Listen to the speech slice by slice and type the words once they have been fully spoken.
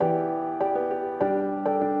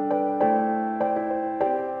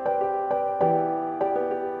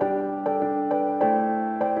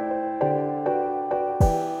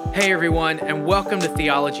Hey everyone, and welcome to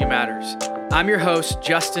Theology Matters. I'm your host,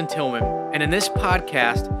 Justin Tillman, and in this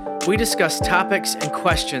podcast, we discuss topics and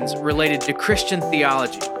questions related to Christian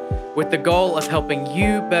theology with the goal of helping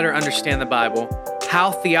you better understand the Bible,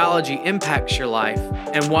 how theology impacts your life,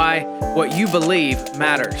 and why what you believe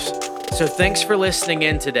matters. So thanks for listening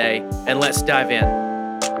in today, and let's dive in.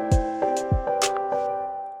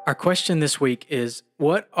 Our question this week is,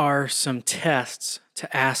 what are some tests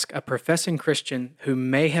to ask a professing Christian who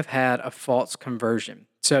may have had a false conversion?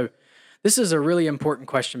 So this is a really important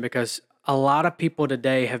question because a lot of people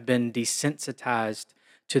today have been desensitized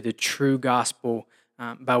to the true gospel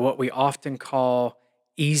by what we often call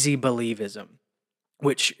easy believism,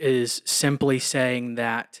 which is simply saying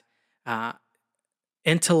that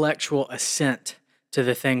intellectual assent to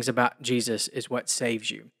the things about Jesus is what saves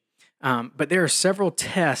you. But there are several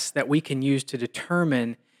tests that we can use to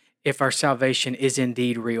determine if our salvation is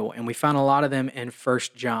indeed real, and we found a lot of them in 1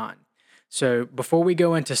 John. So before we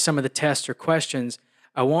go into some of the tests or questions,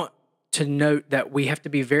 I want to note that we have to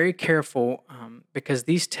be very careful because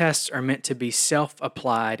these tests are meant to be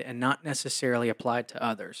self-applied and not necessarily applied to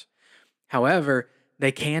others. However,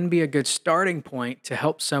 they can be a good starting point to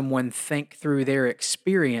help someone think through their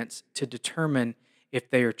experience to determine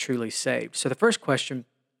if they are truly saved. So the first question,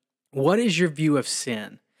 what is your view of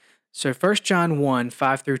sin? So 1 John 1,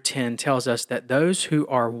 5 through 10 tells us that those who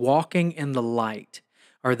are walking in the light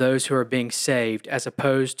are those who are being saved, as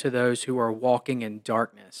opposed to those who are walking in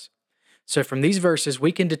darkness. So from these verses,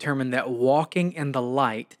 we can determine that walking in the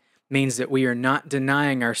light means that we are not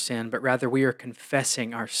denying our sin, but rather we are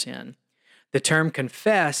confessing our sin. The term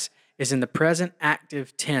confess is in the present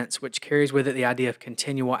active tense, which carries with it the idea of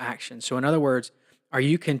continual action. So in other words, are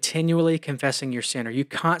you continually confessing your sin? Are you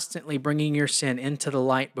constantly bringing your sin into the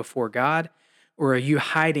light before God? Or are you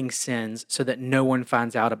hiding sins so that no one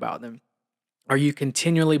finds out about them? Are you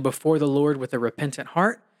continually before the Lord with a repentant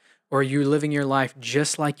heart? Or are you living your life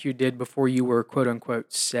just like you did before you were quote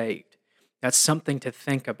unquote saved? That's something to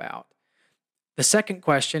think about. The second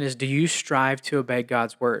question is, do you strive to obey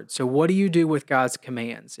God's word? So what do you do with God's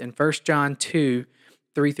commands? In 1 John 2,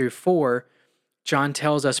 3 through 4, John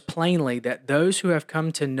tells us plainly that those who have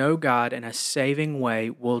come to know God in a saving way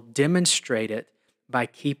will demonstrate it by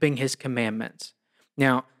keeping his commandments.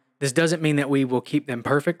 Now, this doesn't mean that we will keep them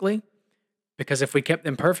perfectly, because if we kept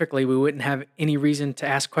them perfectly, we wouldn't have any reason to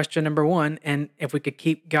ask question number one. And if we could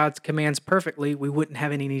keep God's commands perfectly, we wouldn't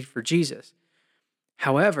have any need for Jesus.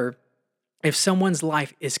 However, if someone's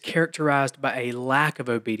life is characterized by a lack of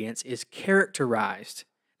obedience,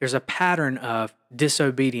 there's a pattern of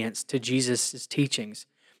disobedience to Jesus' teachings,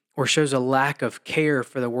 or shows a lack of care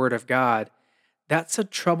for the Word of God, that's a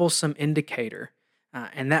troublesome indicator.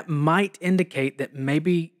 And that might indicate that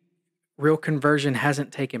maybe real conversion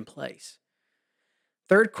hasn't taken place.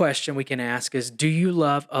 Third question we can ask is, do you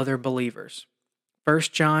love other believers? 1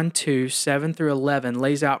 John 2, 7 through 11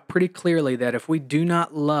 lays out pretty clearly that if we do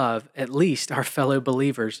not love at least our fellow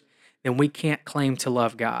believers, then we can't claim to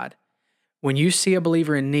love God. When you see a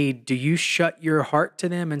believer in need, do you shut your heart to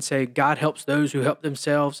them and say, God helps those who help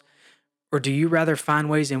themselves? Or do you rather find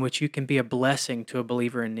ways in which you can be a blessing to a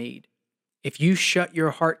believer in need? If you shut your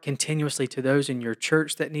heart continuously to those in your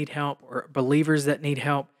church that need help or believers that need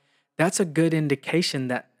help, that's a good indication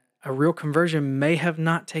that a real conversion may have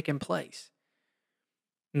not taken place.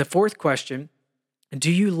 And the fourth question,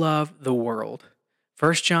 do you love the world?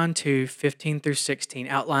 1 John 2, 15 through 16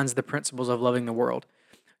 outlines the principles of loving the world.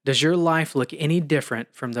 Does your life look any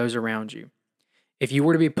different from those around you? If you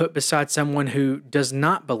were to be put beside someone who does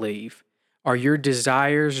not believe, are your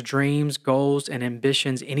desires, dreams, goals, and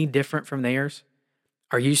ambitions any different from theirs?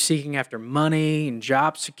 Are you seeking after money and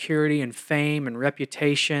job security and fame and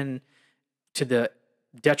reputation to the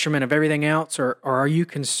detriment of everything else? Or are you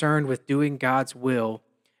concerned with doing God's will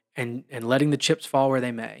and letting the chips fall where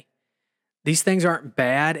they may? These things aren't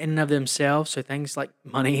bad in and of themselves. So things like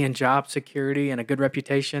money and job security and a good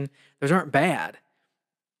reputation, those aren't bad.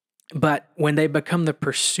 But when they become the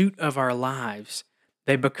pursuit of our lives,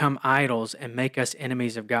 they become idols and make us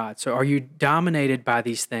enemies of God. So are you dominated by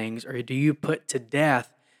these things, or do you put to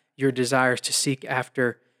death your desires to seek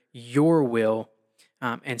after your will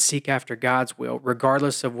and seek after God's will,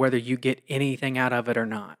 regardless of whether you get anything out of it or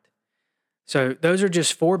not? So those are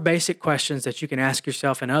just four basic questions that you can ask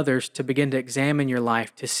yourself and others to begin to examine your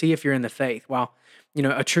life to see if you're in the faith. While,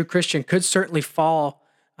 a true Christian could certainly fall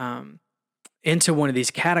into one of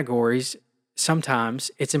these categories,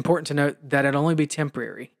 sometimes it's important to note that it'll only be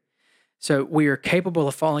temporary. So we are capable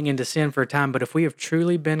of falling into sin for a time, but if we have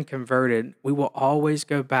truly been converted, we will always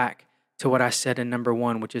go back to what I said in number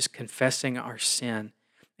one, which is confessing our sin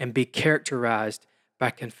and be characterized by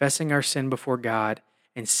confessing our sin before God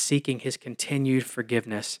and seeking His continued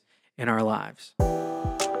forgiveness in our lives.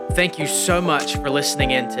 Thank you so much for listening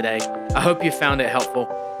in today. I hope you found it helpful.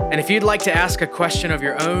 And if you'd like to ask a question of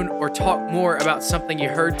your own or talk more about something you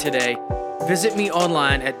heard today, visit me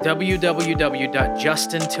online at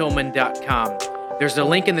www.justintillman.com. There's a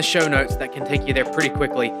link in the show notes that can take you there pretty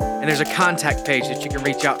quickly, and there's a contact page that you can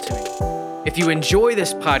reach out to me. If you enjoy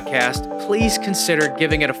this podcast, please consider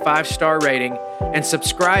giving it a 5-star rating and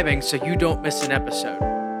subscribing so you don't miss an episode.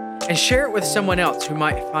 And share it with someone else who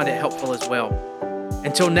might find it helpful as well.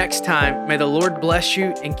 Until next time, may the Lord bless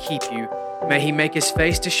you and keep you. May He make His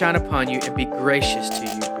face to shine upon you and be gracious to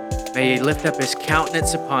you. May He lift up His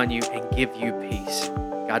countenance upon you and give you peace.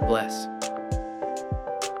 God bless.